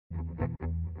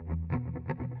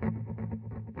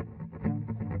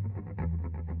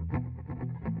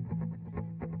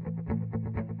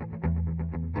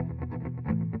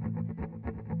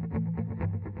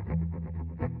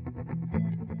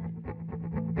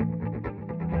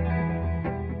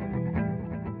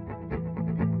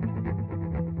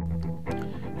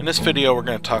In this video we're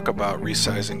going to talk about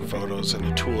resizing photos and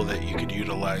a tool that you could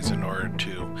utilize in order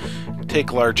to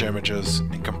take large images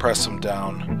and compress them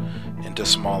down into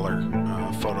smaller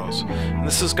photos. And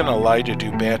this is going to allow you to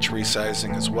do batch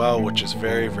resizing as well, which is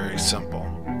very simple.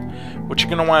 What you're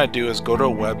going to want to do is go to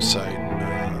a website,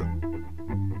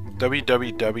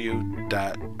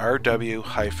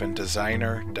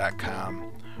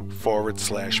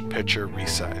 www.rw-designer.com/picture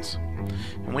resize.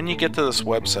 And when you get to this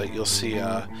website, you'll see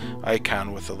a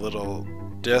icon with a little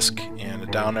disk and a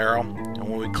down arrow, and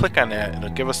when we click on that, it'll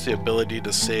give us the ability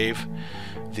to save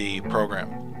the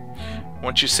program.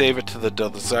 Once you save it to the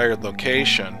desired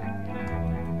location,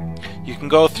 you can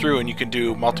go through and you can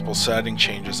do multiple setting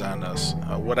changes on this.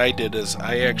 What I did is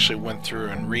I actually went through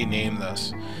and renamed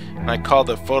this, and I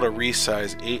called it Photo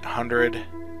Resize 800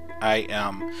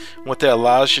 IM. What that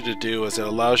allows you to do is it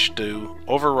allows you to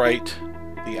overwrite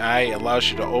the I, allows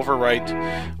you to overwrite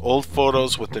old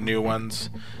photos with the new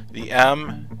ones. The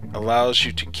M allows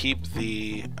you to keep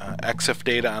the EXIF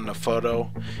data on the photo,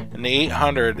 and the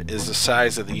 800 is the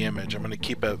size of the image. I'm going to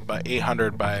keep it by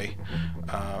 800 by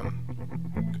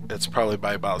it's probably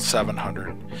by about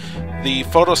 700. The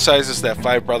photo sizes that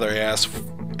Five Brother asked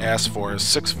for is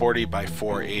 640 by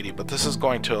 480, but this is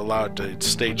going to allow it to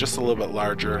stay just a little bit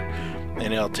larger,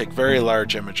 and it'll take very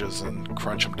large images and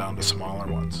crunch them down to smaller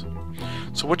ones.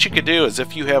 So what you could do is,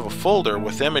 if you have a folder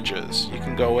with images, you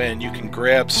can go in, you can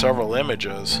grab several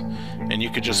images, and you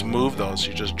could just move those.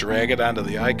 You just drag it onto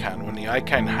the icon. When the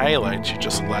icon highlights, you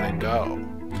just let it go.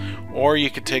 Or you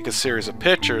could take a series of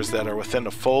pictures that are within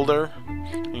a folder,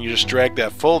 and you just drag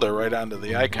that folder right onto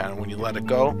the icon. When you let it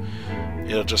go,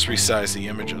 it'll just resize the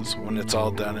images. When it's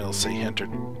all done, it'll say hit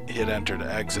enter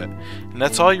to exit. And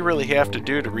that's all you really have to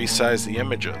do to resize the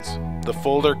images. The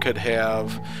folder could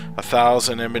have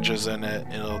 1,000 images in it.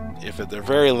 If they're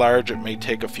very large, it may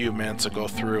take a few minutes to go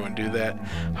through and do that.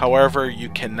 However, you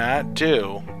cannot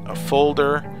do a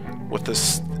folder with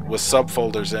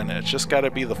subfolders in it. It's just got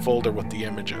to be the folder with the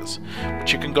images.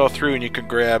 But you can go through and you can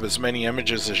grab as many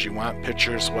images as you want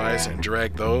pictures wise and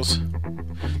drag those.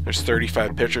 There's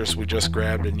 35 pictures we just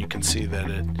grabbed, and you can see that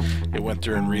it went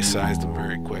through and resized them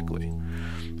very quickly.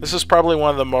 This is probably one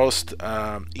of the most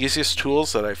easiest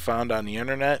tools that I found on the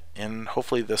internet, and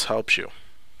hopefully this helps you.